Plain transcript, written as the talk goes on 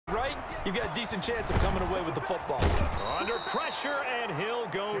you've got a decent chance of coming away with the football. Under pressure, and he'll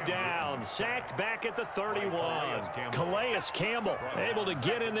go down. Sacked back at the 31. Calais Campbell able to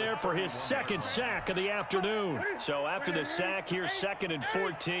get in there for his second sack of the afternoon. So after the sack, here's 2nd and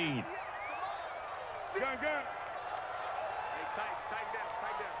 14. Gun. Hey, tighten down.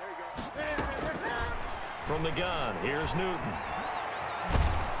 There you go. From the gun, here's Newton.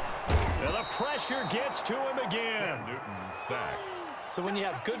 And the pressure gets to him again. Newton sacked. So when you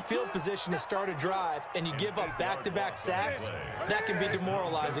have good field position to start a drive and you give up back-to-back sacks, that can be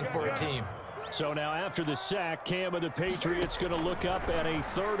demoralizing for a team. So now after the sack, Cam of the Patriots going to look up at a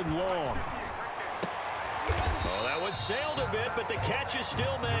 3rd and long. Oh, that one sailed a bit, but the catch is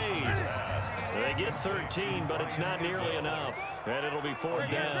still made. They get 13, but it's not nearly enough. And it'll be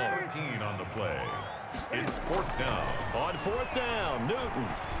 4th down. 13 on the play. It's 4th down. On 4th down, Newton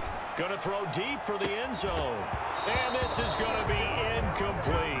going to throw deep for the end zone. And this is going to be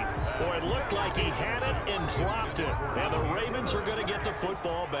incomplete. Boy, it looked like he had it and dropped it. And the Ravens are going to get the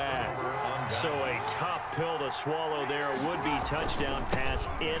football back. So a tough pill to swallow there. Would-be touchdown pass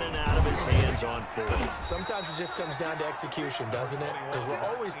in and out of his hands on 4th. Sometimes it just comes down to execution, doesn't it? Because we're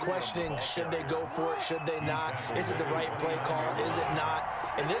always questioning, should they go for it, should they not? Is it the right play call, is it not?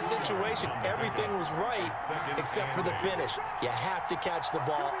 In this situation, everything was right except for the finish. You have to catch the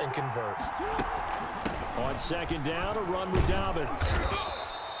ball and convert. On 2nd down, a run with Dobbins.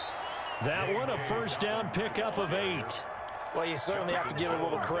 That one, a 1st down pickup of 8. Well, you certainly have to give a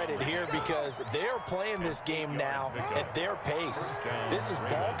little credit here because they're playing this game now at their pace. This is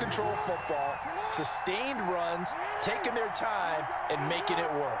ball control football, sustained runs, taking their time, and making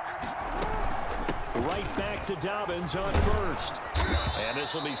it work. Right back to Dobbins on 1st. And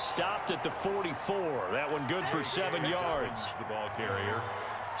this will be stopped at the 44. That one good for 7 yards. The ball carrier.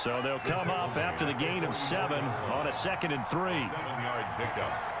 So they'll come up after the gain of 7 on a 2nd and 3. 7-yard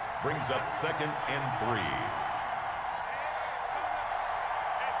pickup. Brings up 2nd and 3.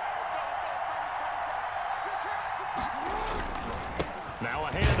 Now a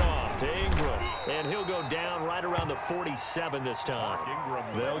handoff to Ingram. And he'll go down right around the 47 this time.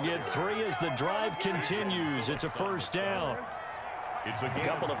 They'll get 3 as the drive continues. It's a 1st down. It's A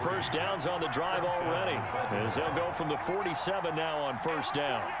couple of 1st downs on the drive already, as they'll go from the 47 now on 1st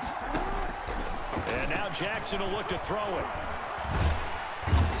down. And now Jackson will look to throw it.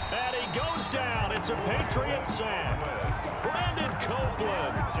 And he goes down. It's a Patriot sack. Brandon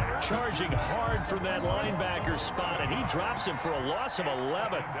Copeland charging hard from that linebacker spot, and he drops him for a loss of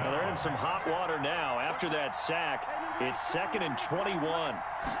 11. Well, they're in some hot water now. After that sack, it's 2nd and 21.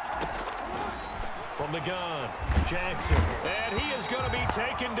 From the gun, Jackson. And he is going to be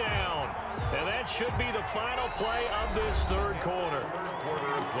taken down. And that should be the final play of this 3rd quarter.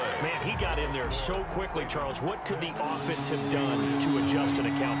 Man, he got in there so quickly, Charles. What could the offense have done to adjust and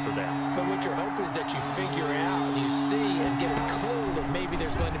account for that? But what you're hoping is that you figure out, you see, and get a clue that maybe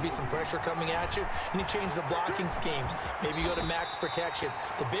there's going to be some pressure coming at you, and you change the blocking schemes. Maybe you go to max protection.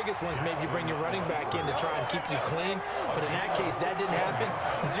 The biggest one is maybe you bring your running back in to try and keep you clean. But in that case, that didn't happen.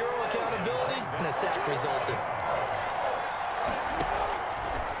 0 accountability, and a sack resulted.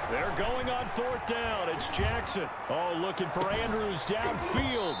 They're going on 4th down. It's Jackson. Oh, looking for Andrews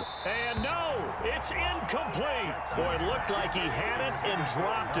downfield. And no, it's incomplete. Boy, it looked like he had it and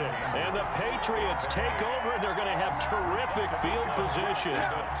dropped it. And the Patriots take over, and they're going to have terrific field position.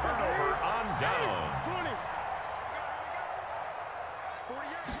 Turnover on downs.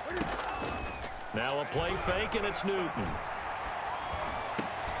 Now a play fake, and it's Newton.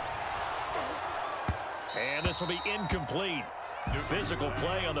 And this will be incomplete. Physical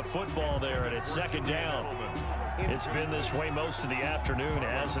play on the football there, and it's 2nd down. It's been this way most of the afternoon,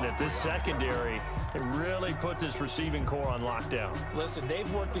 hasn't it? This secondary, it really put this receiving core on lockdown. Listen,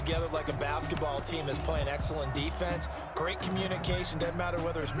 they've worked together like a basketball team that's playing excellent defense, great communication, doesn't matter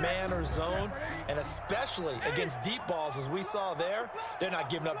whether it's man or zone, and especially against deep balls, as we saw there, they're not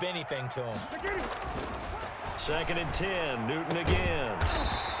giving up anything to them. 2nd and 10, Newton again.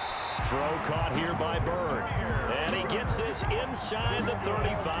 Throw caught here by Bird. And he gets this inside the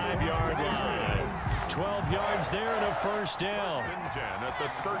 35-yard line. 12 yards there and a 1st down. 10 at the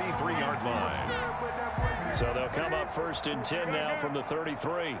 33-yard line. So they'll come up 1st and 10 now from the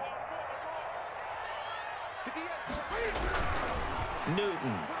 33.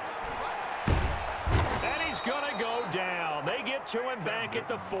 Newton. And he's going to go down. They get to him back at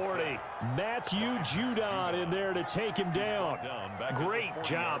the 40. Matthew Judon in there to take him down. Great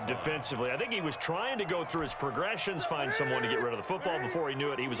job defensively. I think he was trying to go through his progressions, find someone to get rid of the football. Before he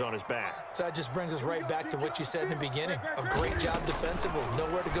knew it, he was on his back. So that just brings us right back to what you said in the beginning. A great job defensively.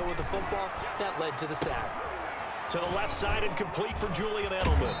 Nowhere to go with the football. That led to the sack. To the left side and complete for Julian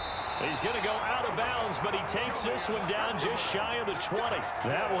Edelman. He's going to go out of bounds, but he takes this one down just shy of the 20.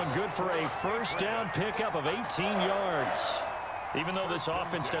 That one good for a first down pickup of 18 yards. Even though this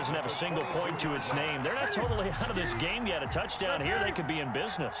offense doesn't have a single point to its name, they're not totally out of this game yet. A touchdown here, they could be in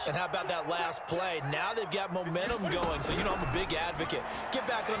business. And how about that last play? Now they've got momentum going, so you know I'm a big advocate. Get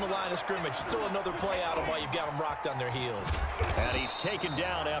back on the line of scrimmage. Throw another play at them while you've got them rocked on their heels. And he's taken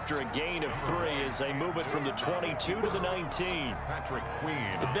down after a gain of 3 as they move it from the 22 to the 19. Patrick Queen.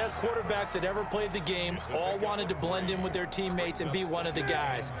 The best quarterbacks that ever played the game all wanted to blend in with their teammates and be one of the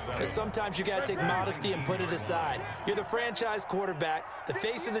guys. But sometimes you got to take modesty and put it aside. You're the franchise quarterback, the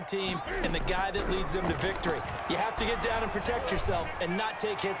face of the team, and the guy that leads them to victory. You have to get down and protect yourself and not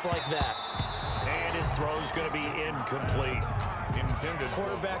take hits like that. And his throw's going to be incomplete. Intended.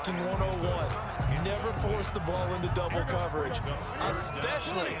 Quarterbacking 101. Never force the ball into double coverage,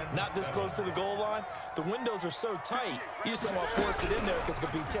 especially not this close to the goal line. The windows are so tight, you just don't want to force it in there because it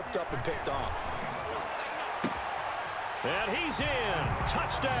could be tipped up and picked off. And he's in.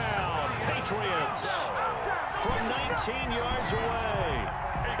 Touchdown, Patriots. From 19 yards away.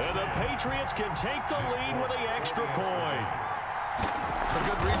 And the Patriots can take the lead with the extra point. For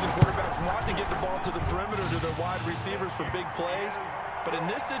good reason, quarterbacks want to get the ball to the perimeter to their wide receivers for big plays. But in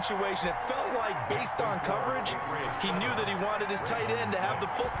this situation, it felt like, based on coverage, he knew that he wanted his tight end to have the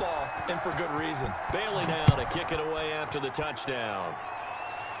football, and for good reason. Bailey now to kick it away after the touchdown.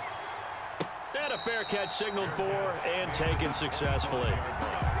 And a fair catch signaled for and taken successfully.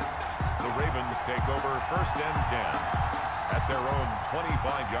 The Ravens take over 1st and 10 at their own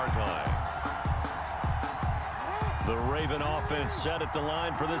 25-yard line. The Raven offense set at the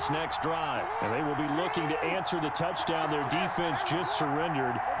line for this next drive. And they will be looking to answer the touchdown their defense just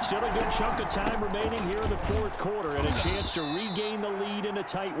surrendered. Still a good chunk of time remaining here in the 4th quarter and a chance to regain the lead in a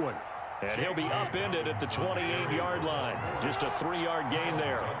tight one. And he'll be upended at the 28-yard line. Just a 3-yard gain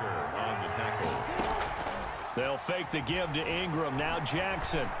there. On the tackle. They'll fake the give to Ingram. Now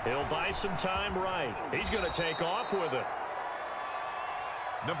Jackson. He'll buy some time right. He's going to take off with it.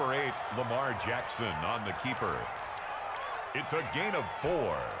 Number 8, Lamar Jackson on the keeper. It's a gain of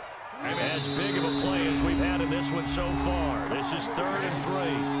 4. And as big of a play as we've had in this one so far. This is 3rd and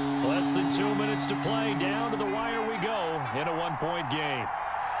 3. Less than 2 minutes to play. Down to the wire we go in a 1-point game.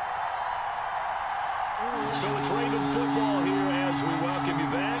 So it's Raven football here as we welcome you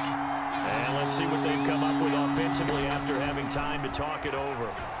back. And let's see what they've come up with offensively after having time to talk it over.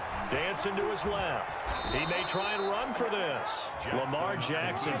 Dancing to his left. He may try and run for this. Lamar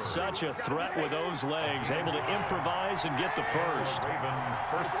Jackson, such a threat with those legs, able to improvise and get the first. Raven,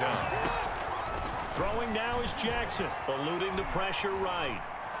 1st down. Throwing now is Jackson, eluding the pressure right.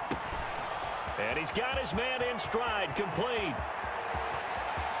 And he's got his man in stride, complete.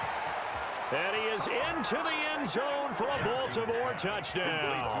 And he is into the end zone for a Baltimore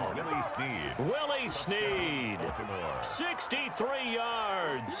touchdown. Willie Snead. Willie Snead. Baltimore. 63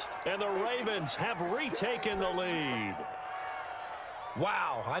 yards. And the Ravens have retaken the lead.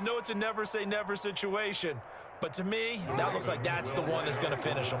 Wow, I know it's a never-say-never situation, but to me, that looks like that's the one that's going to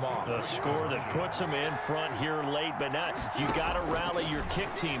finish them off. The score that puts them in front here late, but not. You got to rally your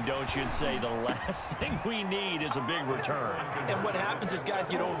kick team, don't you, and say the last thing we need is a big return. And what happens is guys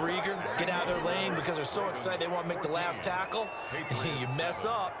get overeager, get out of their lane because they're so excited they want to make the last tackle. You mess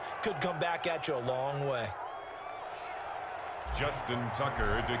up, could come back at you a long way. Justin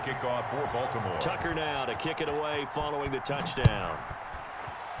Tucker to kick off for Baltimore. Tucker now to kick it away following the touchdown.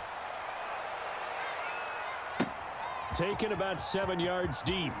 Taken about 7 yards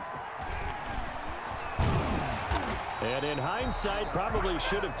deep. And in hindsight, probably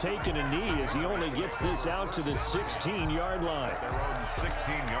should have taken a knee as he only gets this out to the 16-yard line. Their own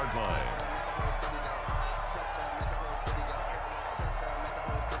 16-yard line.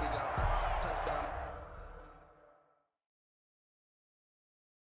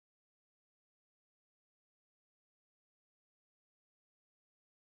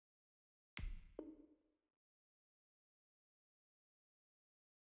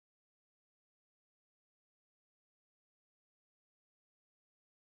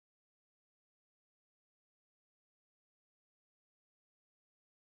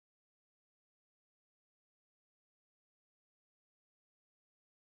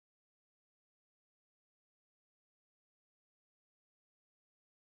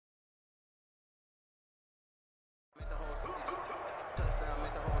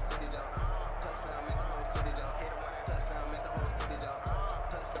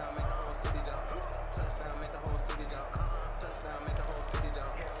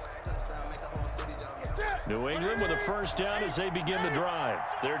 New England with a first down as they begin the drive.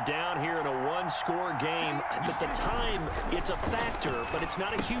 They're down here in a one-score game. But the time, it's a factor, but it's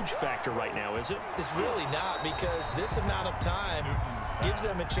not a huge factor right now, is it? It's really not, because this amount of time gives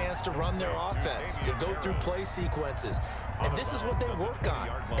them a chance to run their offense, to go through play sequences. And this is what they work on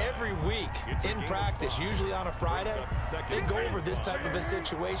every week in practice, usually on a Friday. They go over this type of a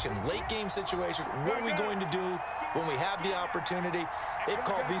situation, late game situation. What are we going to do when we have the opportunity? They've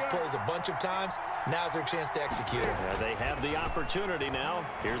called these plays a bunch of times. Now's their chance to execute them. Yeah, they have the opportunity now.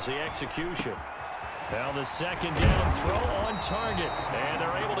 Here's the execution. Now the second down throw on target. And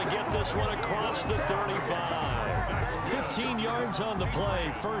they're able to get this one across the 35. 15 yards on the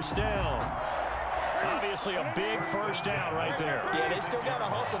play, first down. Obviously a big first down right there. Yeah, they still got to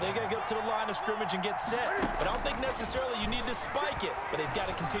hustle. They got to get up to the line of scrimmage and get set. But I don't think necessarily you need to spike it. But they've got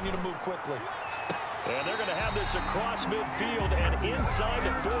to continue to move quickly. And they're going to have this across midfield and inside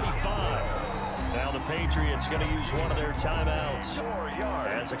the 45. Now the Patriots going to use one of their timeouts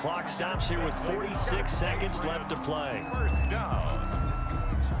as the clock stops here with 46 seconds left to play.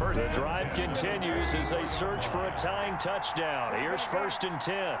 The drive continues as they search for a tying touchdown. Here's 1st and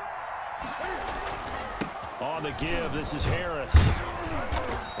 10. On the give, this is Harris.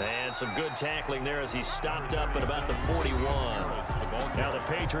 And some good tackling there as he stopped up at about the 41. Now the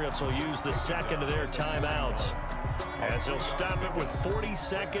Patriots will use the second of their timeouts as they'll stop it with 40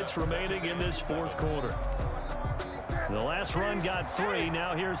 seconds remaining in this fourth quarter. The last run got 3.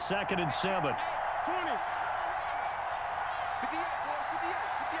 Now here's 2nd and 7. 20.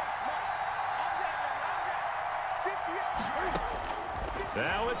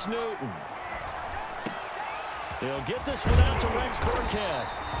 Now it's Newton. He'll get this one out to Rex Burkhead.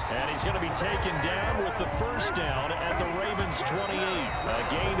 And he's going to be taken down with the first down at the Ravens 28. A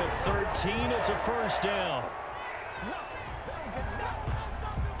gain of 13. It's a first down.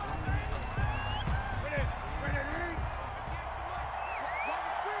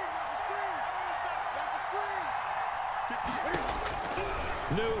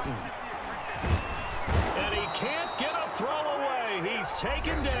 Newton. And he can't get a throw away. He's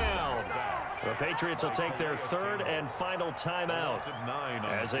taken down. The Patriots will take their 3rd and final timeout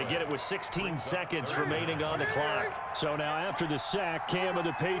as they get it with 16 seconds remaining on the clock. So now after the sack, Cam and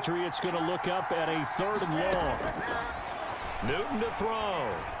the Patriots going to look up at a 3rd and long. Newton to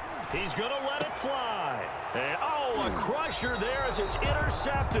throw. He's going to let it fly. And, oh, a crusher there as it's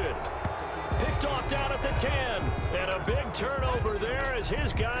intercepted. Picked off down at the 10. And a big turnover there as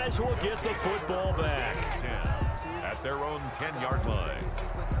his guys will get the football back. At their own 10-yard line.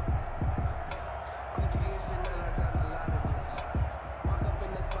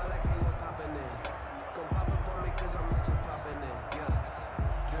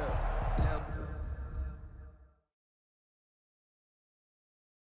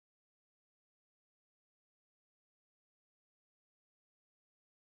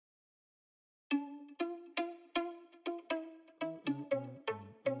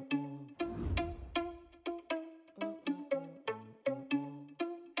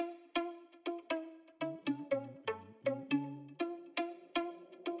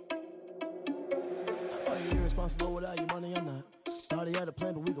 Irresponsible without your money or not. Thought he had a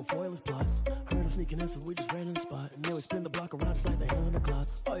plan, but we gon' foil his plot. Heard him sneaking in, so we just ran in the spot. And then we spin the block around just like the hands on the clock.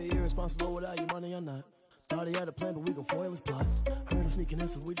 Are you irresponsible without your money or not? Thought he had a plan, but we gon' foil his plot. Heard him sneaking in,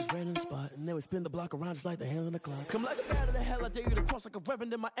 so we just ran in the spot. And then we spin the block around just like the hands on the clock. Come like a bat of the hell, I dare you to cross like a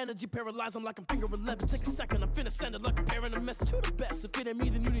reverend. And my energy paralyzed, I'm like I'm finger 11. Take a second, I'm finna send it like a parent a message. You the best, if it ain't me,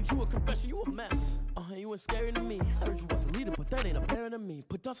 then you need you a confession. You a mess, you ain't scary to me. I heard you was a leader, but that ain't apparent to me.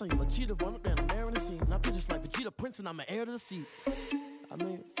 Put dust on you like cheetah, run up and I'm air in the scene. And I feel just like Vegeta Prince and I'm an heir to the seat. I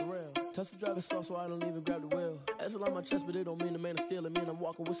mean, for real. Touch the driver's soft so I don't even grab the wheel. That's on my chest, but it don't mean the man is stealing. Man, I'm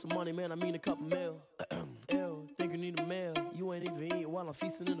walking with some money, man, I mean a couple mil. Ew, think you need a meal. You ain't even eating while I'm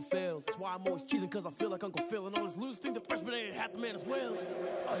feasting in the field. That's why I'm always cheesing, cause I feel like Uncle Phil. And all those losers think the freshman ain't half the man as well.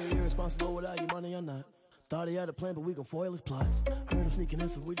 Are you irresponsible without your money or not? Thought he had a plan, but we gon' foil his plot. Heard him sneaking in,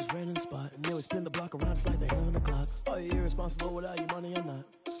 so we just ran in the spot. And then we spin the block around just like the hands on the clock. Are you irresponsible without your money or not?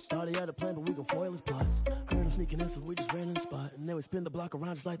 Thought he had a plan, but we gon' foil his plot. Heard him sneaking in, so we just ran in the spot. And then we spin the block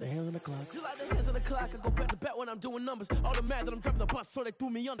around just like the hands on the clock. Just like the hands on the clock, I go back to back when I'm doing numbers. All the mad that I'm driving the bus, so they threw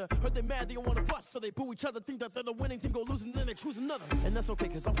me under. Heard they mad, they don't wanna bust, so they boo each other. Think that they're the winning team, go losing, then they choose another. And that's okay,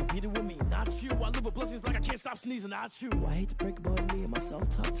 cause I'm competing with me, not you. I live with blessings like I can't stop sneezing, not you. I hate to break about me and my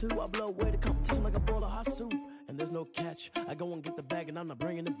self-talk too. I blow away the competition like a ball of hot soup. And there's no catch. I go and get the bag and I'm not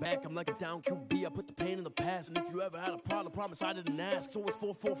bringing it back. I'm like a down QB, I put the pain in the past. And if you ever had a problem, promise I didn't ask. So it's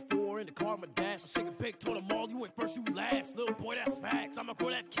 4-4-4 in the car, my dash. I shake a big, told them all, you went first, you last. Little boy, that's facts. I'ma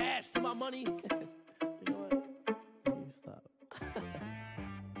grow that cash to my money. You know what? Let me stop.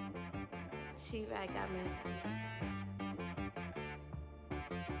 T-Rag got me.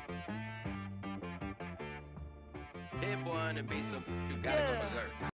 Hit boy and be some, you gotta go berserk.